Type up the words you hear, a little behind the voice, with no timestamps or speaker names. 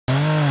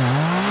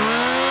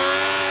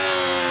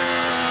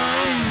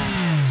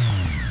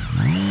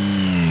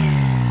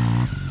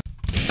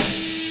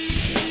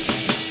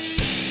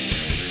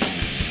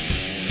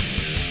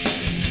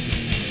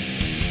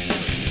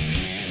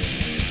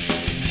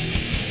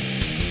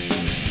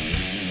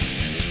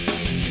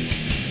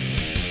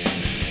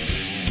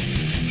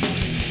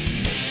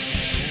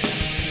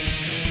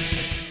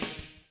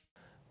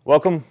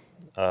Welcome.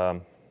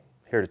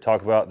 Here to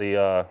talk about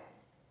the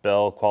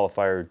Bell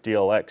Qualifier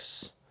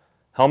DLX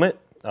helmet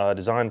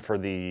designed for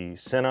the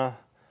Sena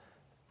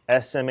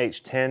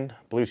SMH10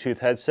 Bluetooth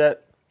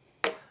headset.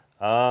 It's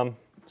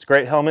a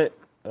great helmet.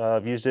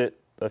 I've used it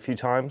a few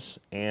times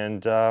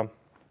and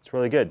it's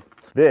really good.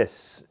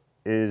 This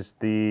is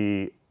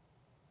the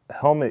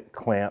helmet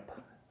clamp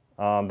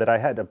that I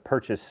had to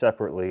purchase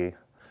separately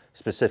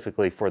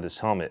specifically for this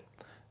helmet.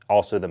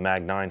 Also the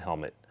Mag 9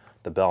 helmet,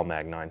 the Bell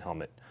Mag 9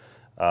 helmet.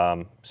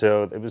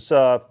 So it was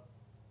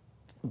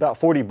about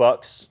 40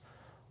 bucks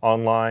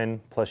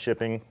online plus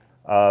shipping.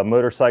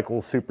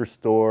 Motorcycle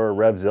Superstore,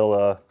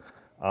 Revzilla.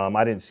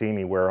 I didn't see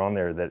anywhere on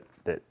there that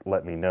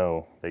let me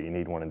know that you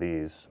need one of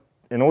these.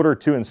 In order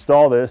to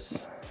install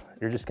this,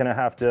 you're just gonna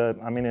have to,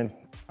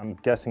 I'm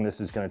guessing this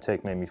is gonna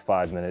take maybe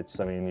 5 minutes.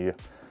 You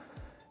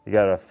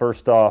gotta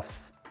first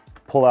off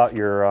pull out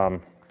your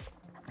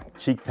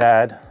cheek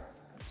pad,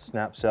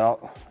 snaps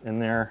out in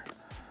there,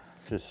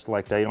 just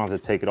like that. You don't have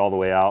to take it all the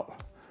way out.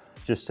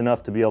 Just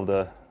enough to be able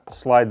to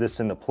slide this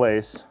into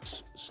place.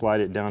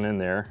 Slide it down in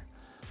there.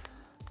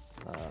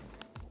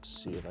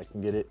 Let's see if I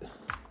can get it.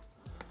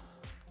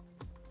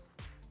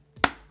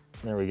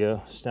 There we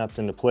go, snapped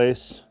into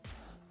place.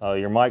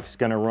 Your mic's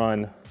gonna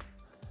run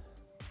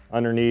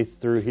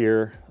underneath through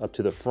here up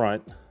to the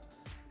front.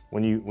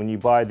 When you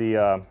buy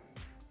the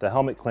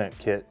helmet clamp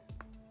kit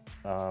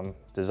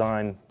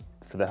designed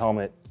for the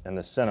helmet and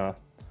the Sena,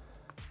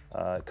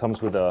 it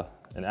comes with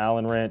an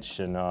Allen wrench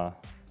and a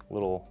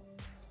little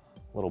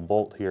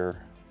bolt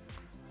here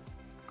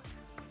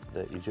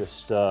that you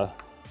just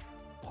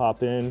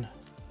pop in.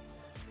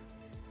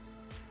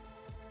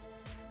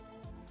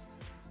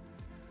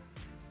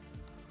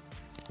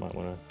 Might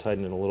want to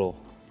tighten it a little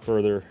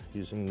further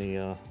using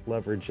the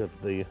leverage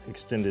of the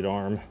extended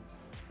arm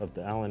of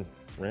the Allen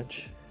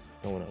wrench.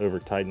 Don't want to over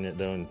tighten it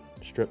though and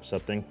strip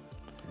something.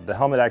 The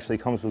helmet actually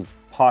comes with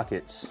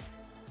pockets,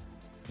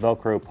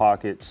 Velcro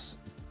pockets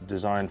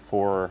designed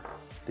for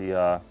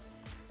the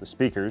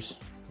speakers.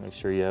 Make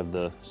sure you have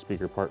the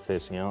speaker part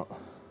facing out.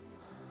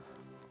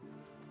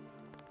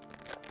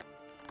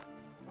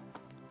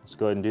 Let's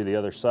go ahead and do the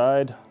other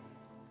side.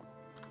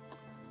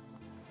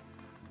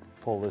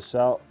 Pull this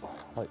out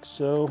like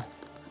so.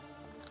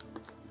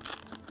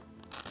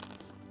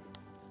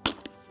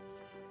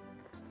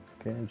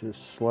 Okay,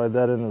 just slide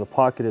that into the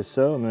pocket as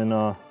so, and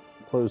then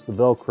close the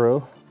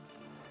Velcro,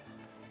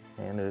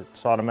 and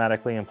it's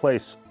automatically in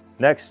place.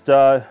 Next,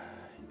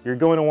 you're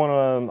going to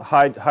want to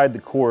hide the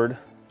cord.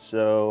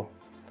 So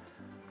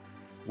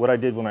what I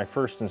did when I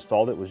first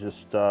installed it was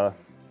just,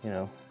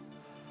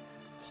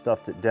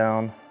 stuffed it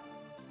down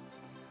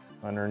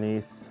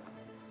underneath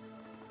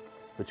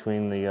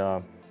between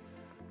the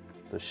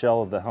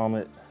shell of the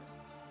helmet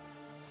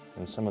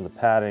and some of the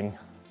padding.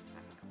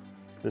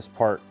 This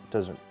part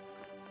doesn't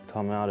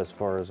come out as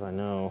far as I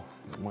know.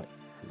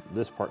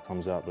 This part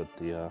comes out, but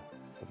the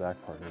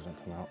back part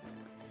doesn't come out.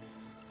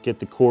 Get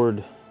the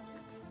cord,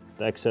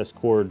 the excess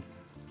cord,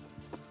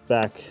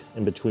 back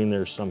in between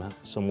there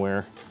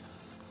somewhere.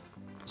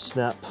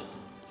 Snap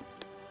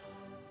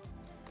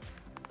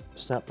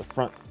the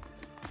front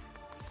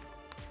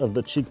of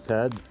the cheek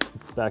pad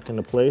back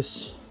into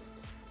place.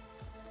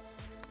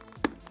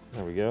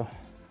 There we go.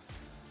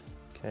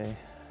 Okay,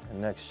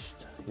 and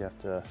next you have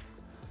to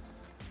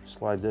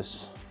slide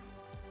this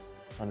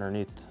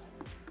underneath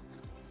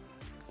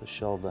the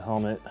shell of the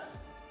helmet.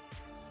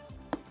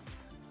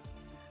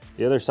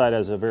 The other side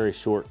has a very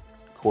short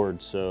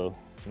cord, so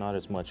not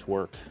as much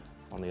work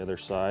on the other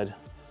side.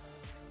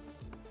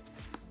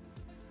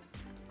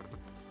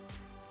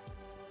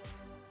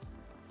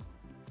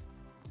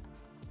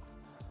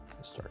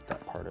 Let's start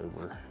that part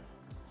over.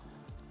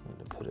 Need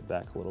to put it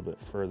back a little bit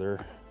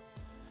further.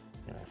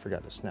 And I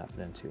forgot to snap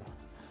it in too.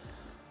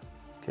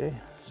 Okay,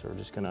 so we're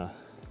just gonna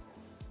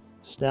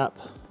snap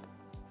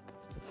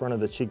the front of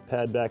the cheek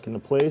pad back into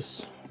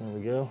place. There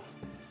we go.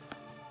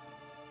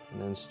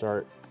 And then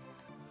start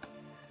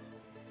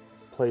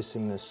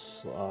placing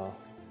this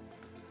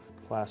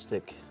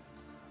plastic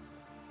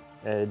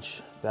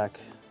edge back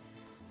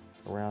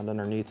around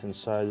underneath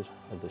inside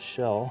of the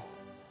shell.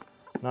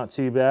 Not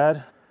too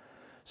bad.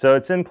 So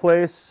it's in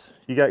place.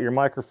 You got your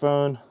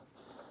microphone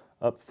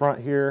up front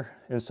here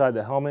inside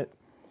the helmet.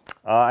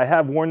 I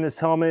have worn this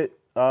helmet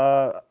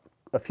a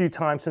few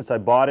times since I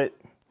bought it.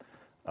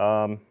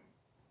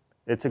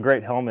 It's a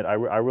great helmet. I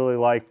really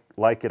like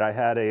it. I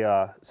had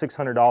a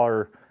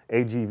 $600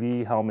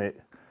 AGV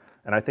helmet,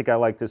 and I think I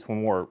like this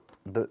one more.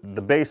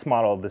 The base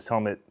model of this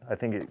helmet, I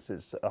think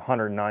it's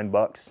 109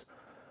 bucks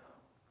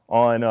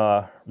on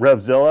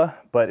Revzilla,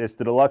 but it's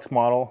the deluxe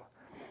model,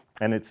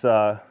 and it's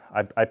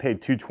I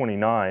paid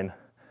 $229,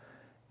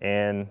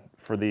 and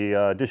for the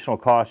additional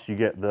cost, you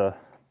get the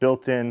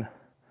built-in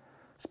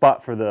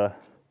spot for the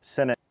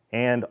Sena,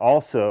 and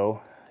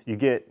also you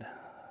get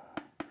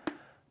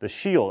the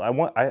shield. I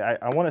want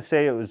to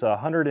say it was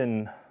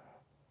 110,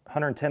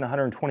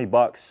 120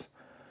 bucks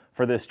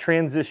for this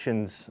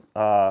transitions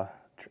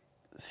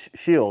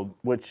shield,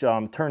 which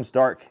turns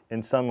dark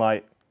in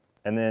sunlight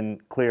and then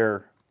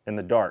clear in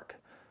the dark.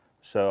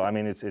 So I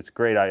mean, it's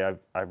great.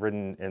 I've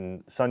ridden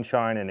in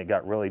sunshine and it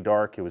got really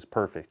dark. It was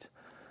perfect.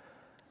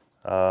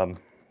 A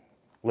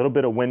little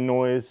bit of wind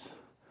noise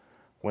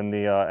when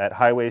the at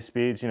highway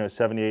speeds, you know,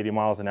 70, 80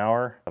 miles an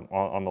hour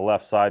on the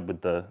left side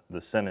with the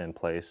Sena in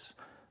place.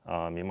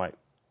 You might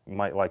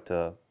want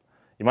to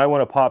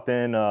pop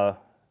in an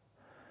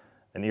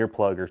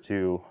earplug or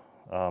two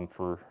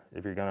for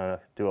if you're gonna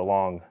do a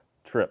long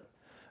trip.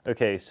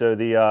 Okay, so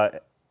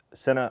the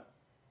Sena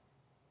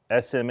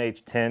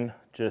SMH10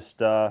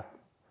 just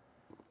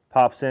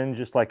pops in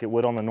just like it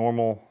would on the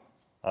normal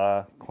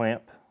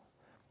clamp.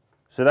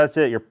 So that's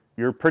it.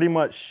 You're pretty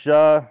much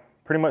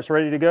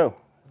ready to go.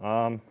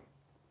 You're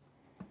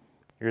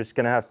just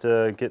gonna have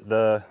to get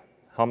the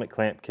helmet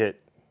clamp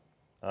kit,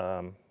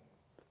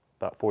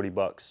 about 40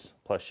 bucks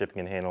plus shipping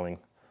and handling.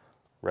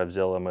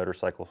 Revzilla,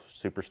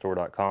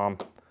 motorcyclesuperstore.com.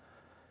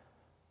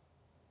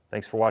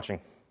 Thanks for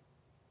watching.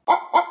 Rolling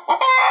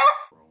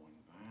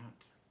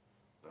that.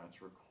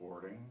 That's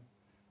recording.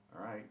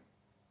 All right.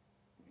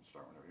 You can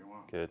start whenever you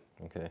want. Good.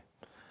 Okay.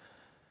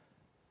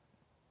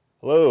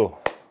 Hello.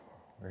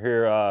 We're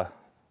here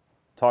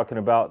talking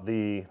about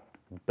the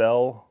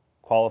Bell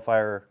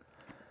Qualifier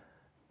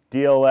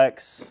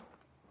DLX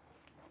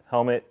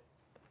helmet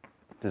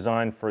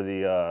designed for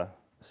the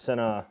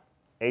Sena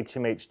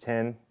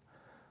HMH10.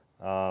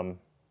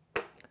 SMH10.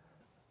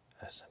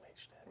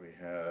 We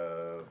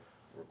have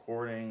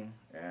recording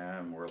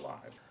and we're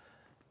live.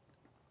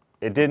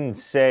 It didn't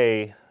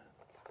say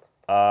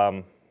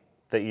that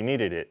you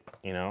needed it,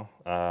 you know.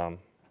 Let's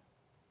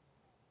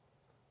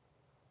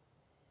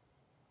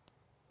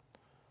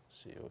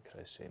see, what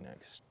could I say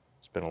next?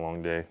 It's been a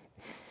long day.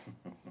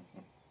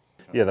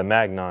 Yeah, the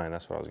Mag 9,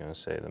 that's what I was going to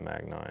say, the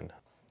Mag 9.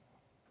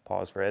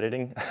 Pause for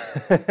editing.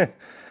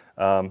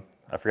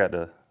 I forgot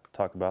to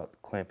talk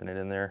about clamping it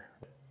in there.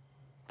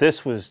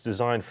 This was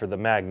designed for the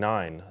Mag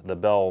 9, the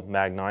Bell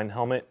Mag 9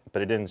 helmet,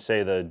 but it didn't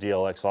say the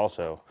DLX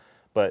also.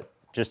 But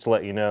just to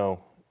let you know,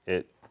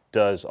 it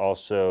does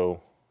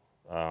also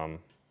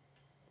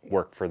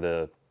work for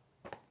the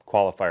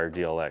Qualifier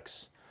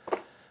DLX.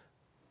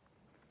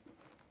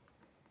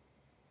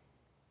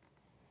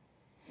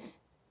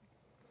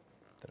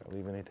 Did I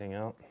leave anything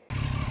out?